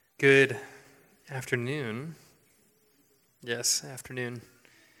Good afternoon. Yes, afternoon.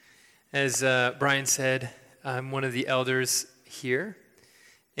 As Brian said, I'm one of the elders here,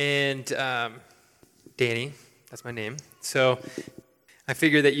 and Danny, that's my name. So I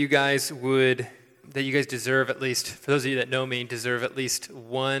figure that you guys deserve at least, for those of you that know me, deserve at least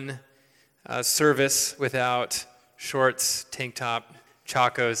one service without shorts, tank top,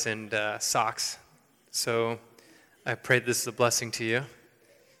 chacos, and socks. So I pray this is a blessing to you.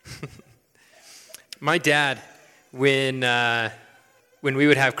 My dad, when we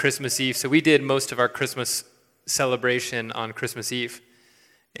would have Christmas Eve, so we did most of our Christmas celebration on Christmas Eve,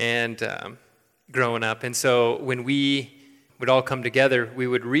 and growing up. And so when we would all come together, we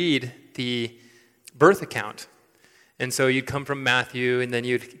would read the birth account. And so you'd come from Matthew, and then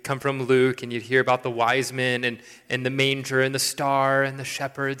you'd come from Luke, and you'd hear about the wise men and the manger and the star and the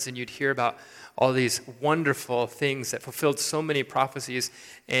shepherds, and you'd hear about all these wonderful things that fulfilled so many prophecies,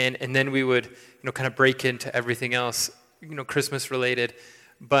 and then we would, kind of break into everything else, Christmas related.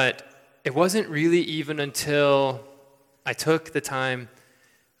 But it wasn't really even until I took the time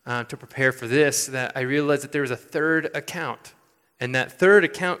to prepare for this that I realized that there was a third account, and that third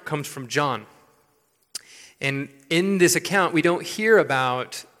account comes from John. And in this account, we don't hear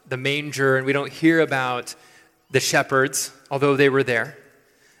about the manger, and we don't hear about the shepherds, although they were there.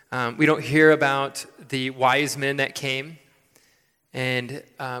 We don't hear about the wise men that came, and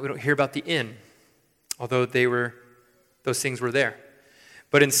we don't hear about the inn, although those things were there.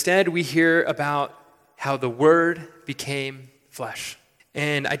 But instead, we hear about how the Word became flesh.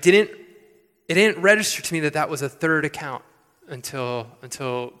 And it didn't register to me that was a third account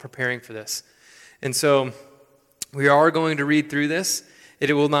until preparing for this. And so we are going to read through this.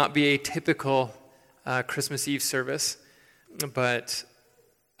 It will not be a typical Christmas Eve service, but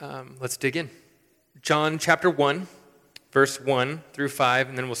let's dig in. John chapter 1, verse 1 through 5,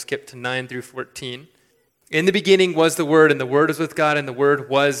 and then we'll skip to 9 through 14. In the beginning was the Word, and the Word was with God, and the Word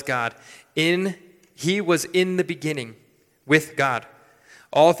was God. He was in the beginning with God.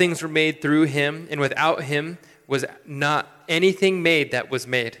 All things were made through him, and without him was not anything made that was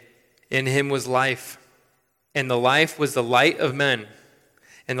made. In him was life, and the life was the light of men.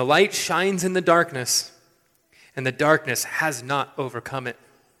 And the light shines in the darkness, and the darkness has not overcome it.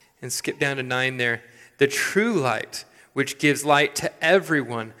 And skip down to 9 there. The true light, which gives light to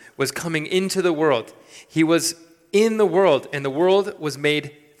everyone, was coming into the world. He was in the world, and the world was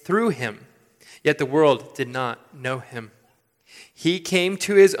made through him. Yet the world did not know him. He came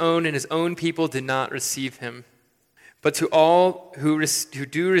to his own, and his own people did not receive him. But to all who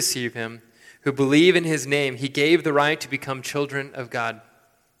do receive him, who believe in his name, he gave the right to become children of God,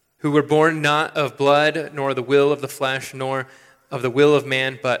 who were born not of blood, nor the will of the flesh, nor of the will of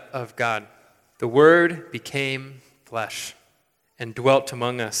man, but of God. The Word became flesh and dwelt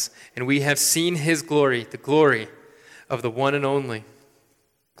among us, and we have seen his glory, the glory of the one and only,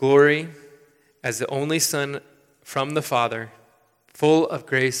 glory as the only Son from the Father, full of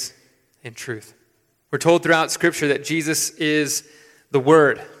grace and truth. We're told throughout Scripture that Jesus is the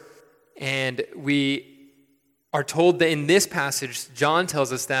Word, and we are told that in this passage, John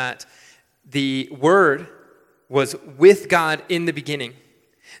tells us that the Word was with God in the beginning.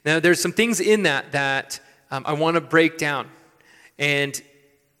 Now, there's some things in that I want to break down. And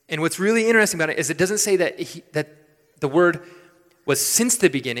what's really interesting about it is it doesn't say that the Word was since the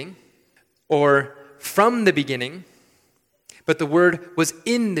beginning or from the beginning, but the Word was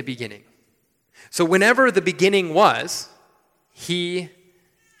in the beginning. So whenever the beginning was, he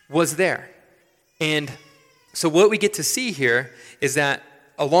was there. And so what we get to see here is that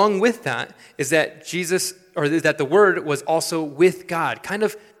along with that is that that the Word was also with God, kind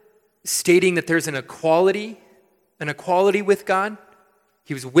of stating that there's an equality with God.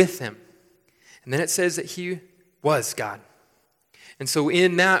 He was with him. And then it says that he was God. And so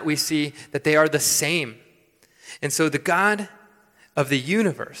in that we see that they are the same. And so the God of the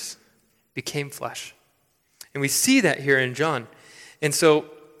universe became flesh. And we see that here in John. And so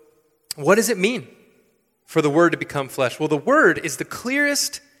what does it mean for the Word to become flesh? Well, the Word is the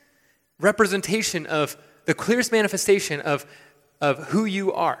clearest representation of the clearest manifestation of who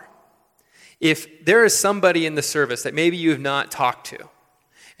you are. If there is somebody in the service that maybe you have not talked to,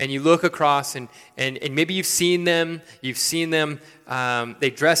 and you look across and maybe you've seen them,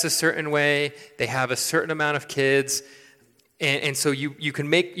 they dress a certain way, they have a certain amount of kids, and so you can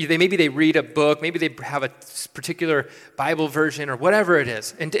maybe they read a book, maybe they have a particular Bible version or whatever it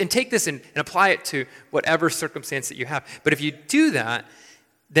is, and take this and apply it to whatever circumstance that you have. But if you do that,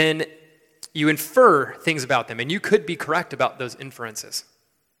 then you infer things about them, and you could be correct about those inferences.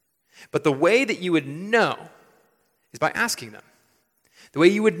 But the way that you would know is by asking them. The way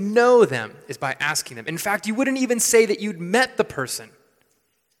you would know them is by asking them. In fact, you wouldn't even say that you'd met the person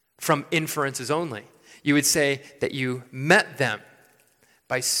from inferences only. You would say that you met them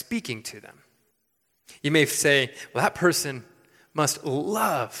by speaking to them. You may say, well, that person must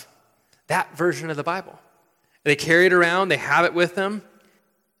love that version of the Bible. They carry it around, they have it with them,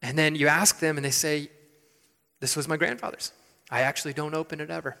 and then you ask them and they say, this was my grandfather's. I actually don't open it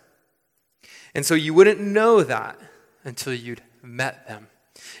ever. And so you wouldn't know that until you'd met them.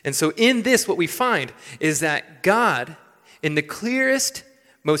 And so in this, what we find is that God, in the clearest,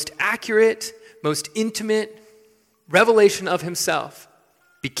 most accurate, most intimate revelation of himself,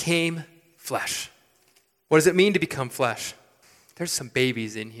 became flesh. What does it mean to become flesh? There's some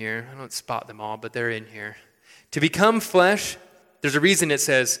babies in here. I don't spot them all, but they're in here. To become flesh, there's a reason it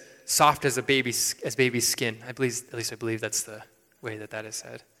says soft as baby's skin. At least I believe that's the way that is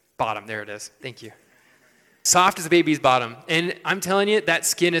said. Bottom, there it is. Thank you. Soft as a baby's bottom. And I'm telling you, that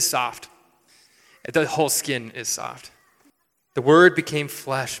skin is soft. The whole skin is soft. The Word became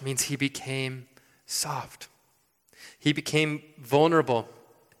flesh means he became soft. He became vulnerable.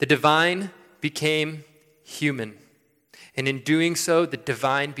 The divine became human. And in doing so, the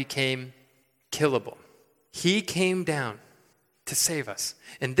divine became killable. He came down to save us.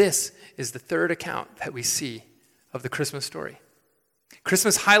 And this is the third account that we see of the Christmas story.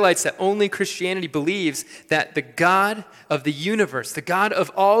 Christmas highlights that only Christianity believes that the God of the universe, the God of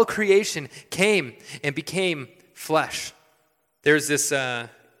all creation, came and became flesh. There's this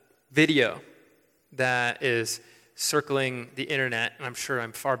video that is circling the internet, and I'm sure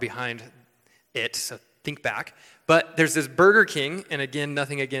I'm far behind it, so think back. But there's this Burger King, and again,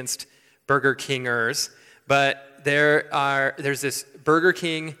 nothing against Burger Kingers, but there's this Burger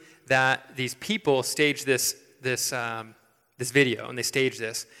King that these people stage this video, and they stage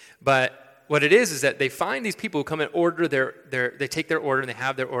this. But what it is that they find these people who come and order they take their order, and they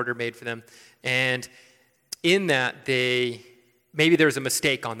have their order made for them. And in that, maybe there's a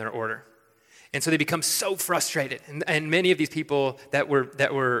mistake on their order. And so they become so frustrated. And many of these people that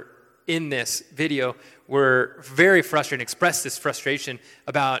were in this video were very frustrated and expressed this frustration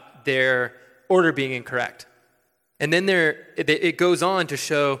about their order being incorrect. And then it goes on to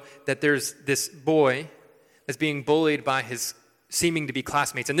show that there's this boy that's being bullied by his seeming to be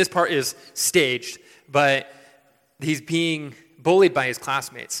classmates. And this part is staged, but he's being bullied by his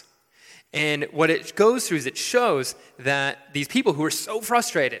classmates. And what it goes through is it shows that these people who were so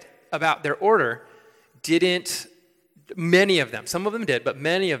frustrated about their order many of them, some of them did, but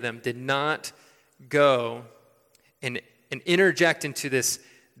many of them did not go and interject into this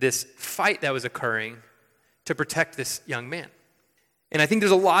fight that was occurring to protect this young man. And I think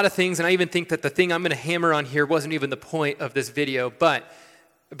there's a lot of things, and I even think that the thing I'm going to hammer on here wasn't even the point of this video, but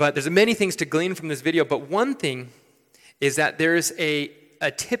there's many things to glean from this video. But one thing is that there's a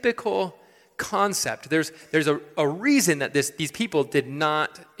typical concept. There's a reason that these people did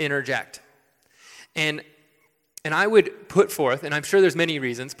not interject. And I would put forth, and I'm sure there's many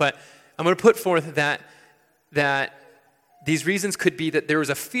reasons, but I'm going to put forth that these reasons could be that there was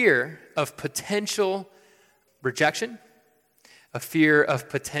a fear of potential rejection, a fear of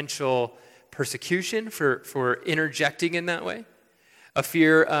potential persecution for interjecting in that way, a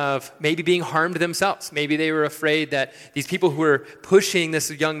fear of maybe being harmed themselves. Maybe they were afraid that these people who were pushing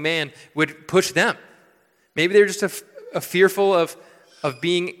this young man would push them. Maybe they were just fearful of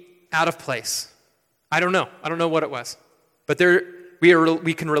being out of place. I don't know. I don't know what it was. But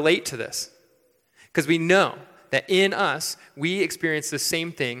we can relate to this because we know that in us, we experience the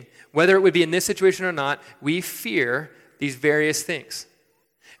same thing. Whether it would be in this situation or not, we fear these various things.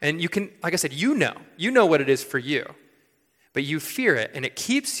 And you can, like I said, you know what it is for you, but you fear it, and it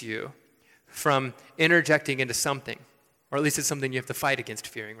keeps you from interjecting into something, or at least it's something you have to fight against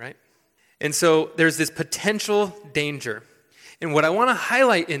fearing, right? And so there's this potential danger. And what I want to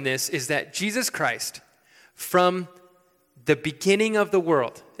highlight in this is that Jesus Christ, from the beginning of the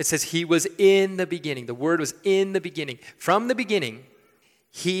world, it says he was in the beginning. The Word was in the beginning. From the beginning,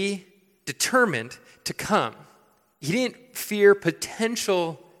 he determined to come. He didn't fear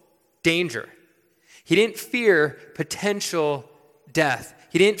potential danger. He didn't fear potential death.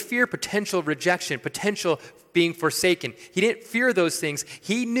 He didn't fear potential rejection, potential being forsaken. He didn't fear those things.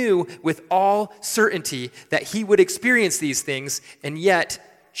 He knew with all certainty that he would experience these things and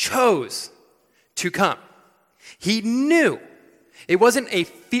yet chose to come. He knew. It wasn't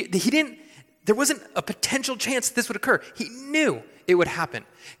there wasn't a potential chance this would occur. He knew it would happen.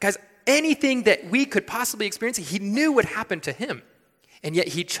 Guys, anything that we could possibly experience, he knew would happen to him. And yet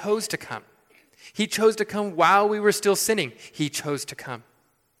he chose to come. He chose to come while we were still sinning. He chose to come.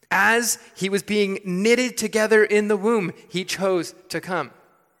 As he was being knitted together in the womb, he chose to come.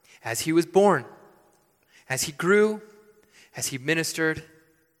 As he was born, as he grew, as he ministered,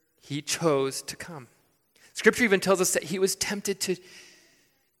 he chose to come. Scripture even tells us that he was tempted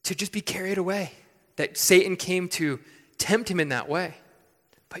to just be carried away, that Satan came to tempt him in that way.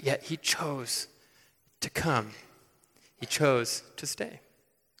 But yet he chose to come. He chose to stay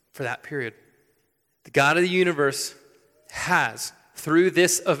for that period. The God of the universe has, through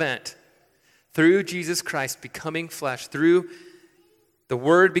this event, through Jesus Christ becoming flesh, through the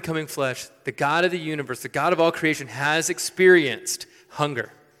Word becoming flesh, the God of the universe, the God of all creation, has experienced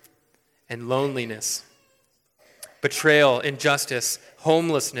hunger and loneliness, betrayal, injustice,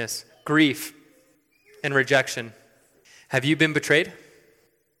 homelessness, grief, and rejection. Have you been betrayed?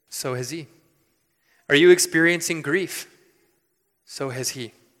 So has he. Are you experiencing grief? So has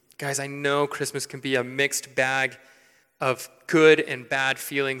he. Guys, I know Christmas can be a mixed bag of good and bad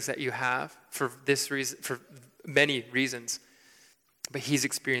feelings that you have for this reason, for many reasons. But he's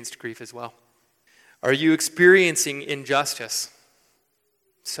experienced grief as well. Are you experiencing injustice?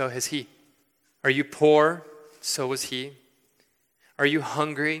 So has he. Are you poor? So was he. Are you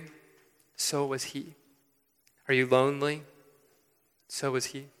hungry? So was he. Are you lonely? So was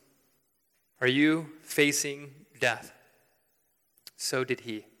he. Are you facing death? So did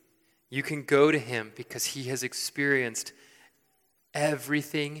he. You can go to him because he has experienced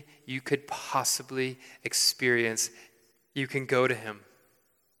everything you could possibly experience. You can go to him.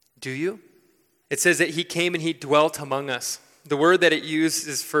 Do you? It says that he came and he dwelt among us. The word that it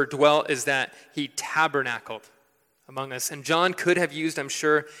uses for dwelt is that he tabernacled among us. And John could have used, I'm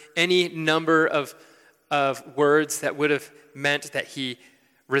sure, any number of words that would have meant that he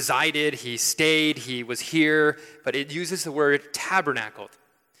resided, he stayed, he was here, but it uses the word tabernacled.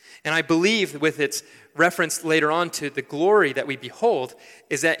 And I believe with its reference later on to the glory that we behold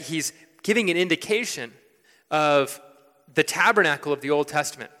is that he's giving an indication of the tabernacle of the Old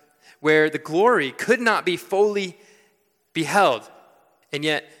Testament, where the glory could not be fully beheld, and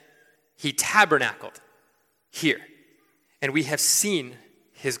yet he tabernacled here. And we have seen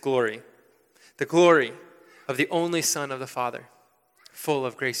his glory, the glory of the only Son of the Father, full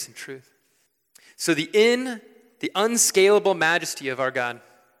of grace and truth. So the unscalable majesty of our God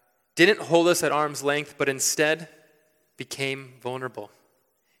didn't hold us at arm's length, but instead became vulnerable.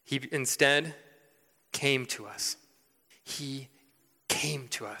 He instead came to us. He came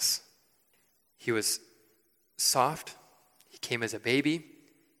to us. He was soft. He came as a baby.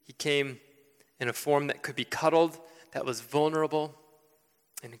 He came in a form that could be cuddled, that was vulnerable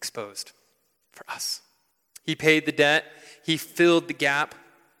and exposed for us. He paid the debt. He filled the gap.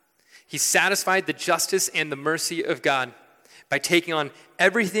 He satisfied the justice and the mercy of God by taking on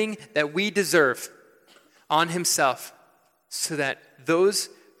everything that we deserve on himself, so that those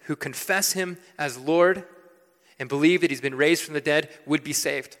who confess him as Lord and believe that he's been raised from the dead would be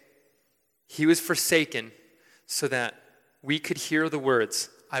saved. He was forsaken so that we could hear the words,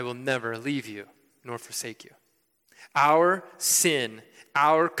 "I will never leave you nor forsake you." Our sin,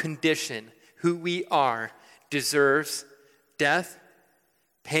 our condition, who we are, deserves death,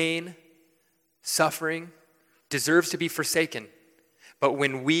 pain, suffering, deserves to be forsaken. But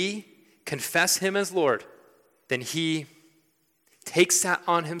when we confess him as Lord, then he takes that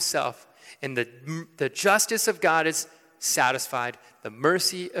on himself, and the justice of God is satisfied, the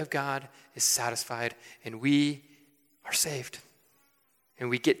mercy of God is satisfied, and we are saved. And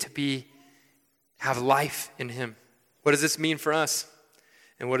we get to have life in him. What does this mean for us?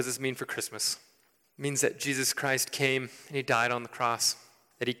 And what does this mean for Christmas? It means that Jesus Christ came and he died on the cross.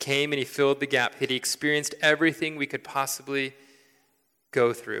 That he came and he filled the gap. That he experienced everything we could possibly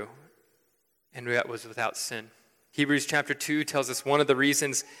go through. And that was without sin. Hebrews chapter 2 tells us one of the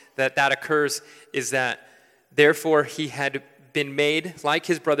reasons that occurs is that therefore he had been made like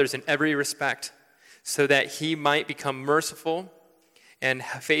his brothers in every respect, so that he might become merciful and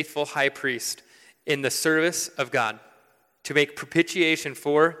faithful high priest in the service of God, to make propitiation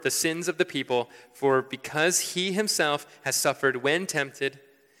for the sins of the people. For because he himself has suffered when tempted,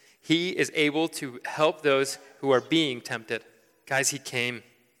 he is able to help those who are being tempted. Guys, he came.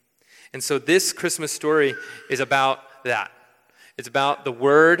 And so this Christmas story is about that. It's about the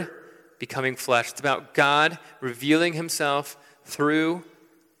Word becoming flesh. It's about God revealing himself through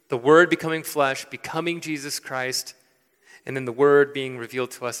the Word becoming flesh, becoming Jesus Christ, and then the Word being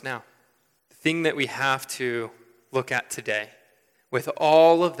revealed to us now. The thing that we have to look at today with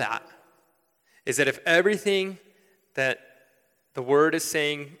all of that is that if everything that the Word is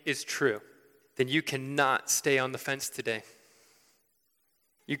saying is true, then you cannot stay on the fence today.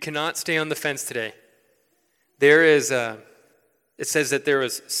 You cannot stay on the fence today. There is it says that there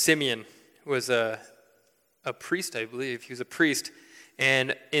was Simeon, who was a priest, I believe. He was a priest.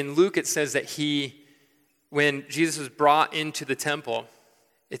 And in Luke, it says that when Jesus was brought into the temple,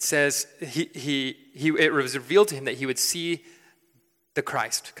 it says it was revealed to him that he would see the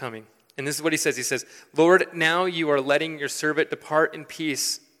Christ coming. And this is what he says. He says, Lord, now you are letting your servant depart in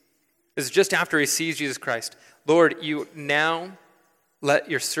peace. This is just after he sees Jesus Christ. Lord, you now let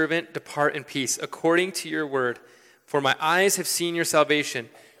your servant depart in peace, according to your word. For my eyes have seen your salvation,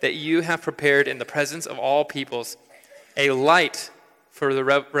 that you have prepared in the presence of all peoples, a light for the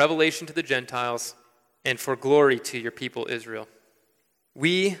revelation to the Gentiles and for glory to your people Israel.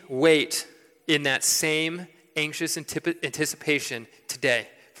 We wait in that same anxious anticipation today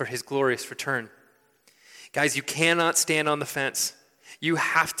for his glorious return. Guys, you cannot stand on the fence. You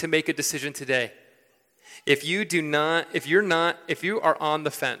have to make a decision today. If you are on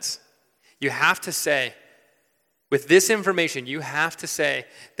the fence, you have to say, with this information, you have to say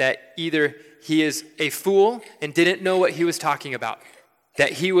that either he is a fool and didn't know what he was talking about,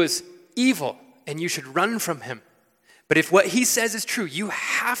 that he was evil and you should run from him. But if what he says is true, you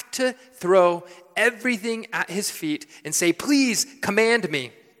have to throw everything at his feet and say, please command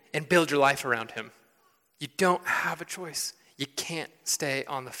me, and build your life around him. You don't have a choice. You can't stay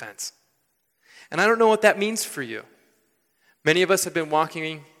on the fence. And I don't know what that means for you. Many of us have been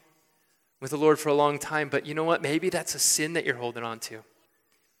walking with the Lord for a long time, but you know what? Maybe that's a sin that you're holding on to.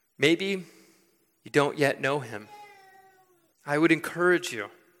 Maybe you don't yet know him. I would encourage you.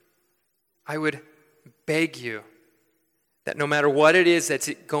 I would beg you that no matter what it is that's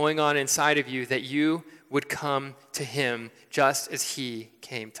going on inside of you, that you would come to him just as he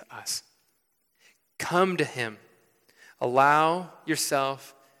came to us. Come to him. Allow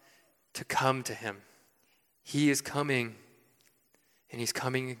yourself to come to him. He is coming, and he's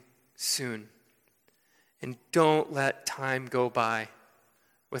coming soon. And don't let time go by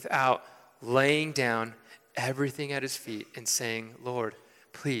without laying down everything at his feet and saying, Lord,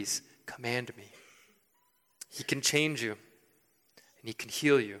 please command me. He can change you, and he can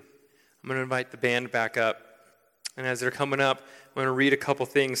heal you. I'm going to invite the band back up. And as they're coming up, I'm going to read a couple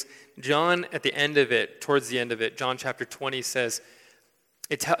things. John, at the end of it, towards the end of it, John chapter 20 says,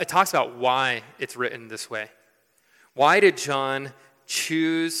 it talks about why it's written this way. Why did John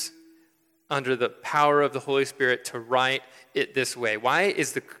choose, under the power of the Holy Spirit, to write it this way? Why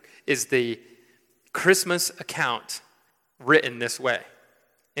is the Christmas account written this way?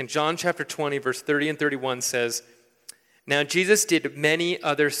 In John chapter 20, verse 30 and 31 says, Now Jesus did many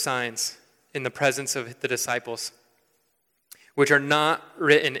other signs in the presence of the disciples, which are not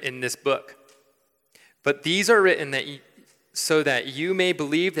written in this book. But these are written so that you may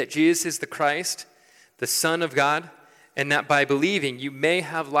believe that Jesus is the Christ, the Son of God, and that by believing you may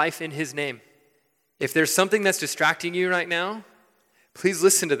have life in his name. If there's something that's distracting you right now, please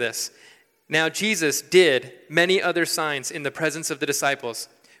listen to this. Now Jesus did many other signs in the presence of the disciples,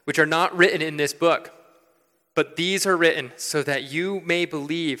 which are not written in this book. But these are written so that you may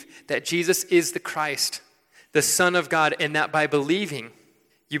believe that Jesus is the Christ, the Son of God, and that by believing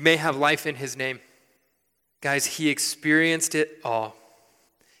you may have life in his name. Guys, he experienced it all.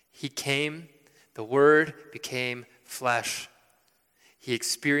 He came, the Word became flesh. He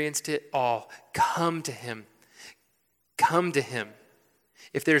experienced it all. Come to him. Come to him.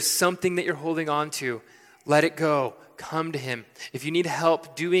 If there's something that you're holding on to, let it go. Come to him. If you need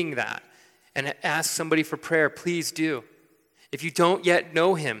help doing that and ask somebody for prayer, please do. If you don't yet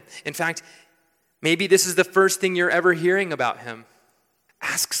know him, in fact, maybe this is the first thing you're ever hearing about him,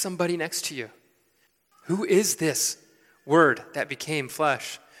 ask somebody next to you. Who is this Word that became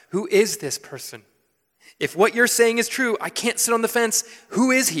flesh? Who is this person? If what you're saying is true, I can't sit on the fence.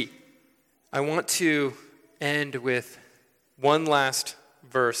 Who is he? I want to end with one last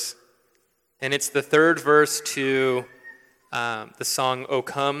verse. And it's the third verse to the song, O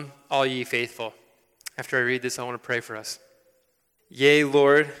Come, All Ye Faithful. After I read this, I want to pray for us. Yea,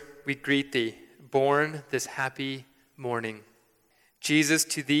 Lord, we greet thee, born this happy morning. Jesus,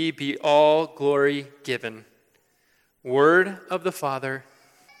 to thee be all glory given. Word of the Father,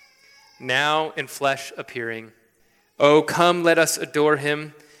 now in flesh appearing. Oh, come, let us adore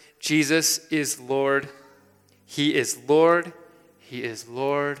him. Jesus is Lord. He is Lord. He is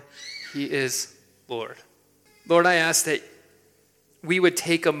Lord. He is Lord. Lord, I ask that we would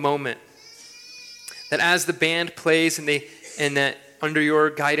take a moment, that as the band plays and that under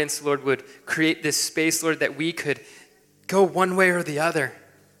your guidance, Lord, would create this space, Lord, that we could go one way or the other,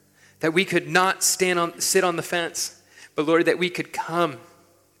 that we could not sit on the fence, but Lord, that we could come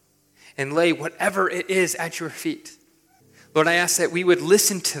and lay whatever it is at your feet. Lord, I ask that we would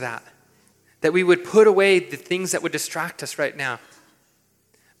listen to that we would put away the things that would distract us right now,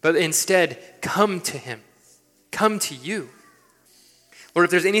 but instead come to him, come to you. Lord,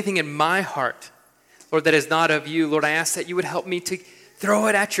 if there's anything in my heart, Lord, that is not of you, Lord, I ask that you would help me to throw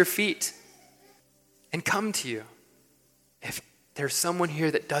it at your feet and come to you. If there's someone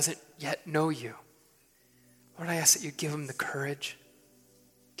here that doesn't yet know you, Lord, I ask that you give them the courage.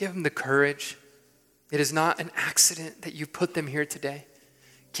 Give them the courage. It is not an accident that you put them here today.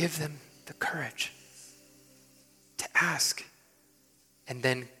 Give them the courage to ask and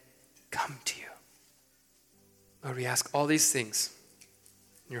then come to you. Lord, we ask all these things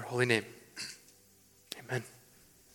in your holy name.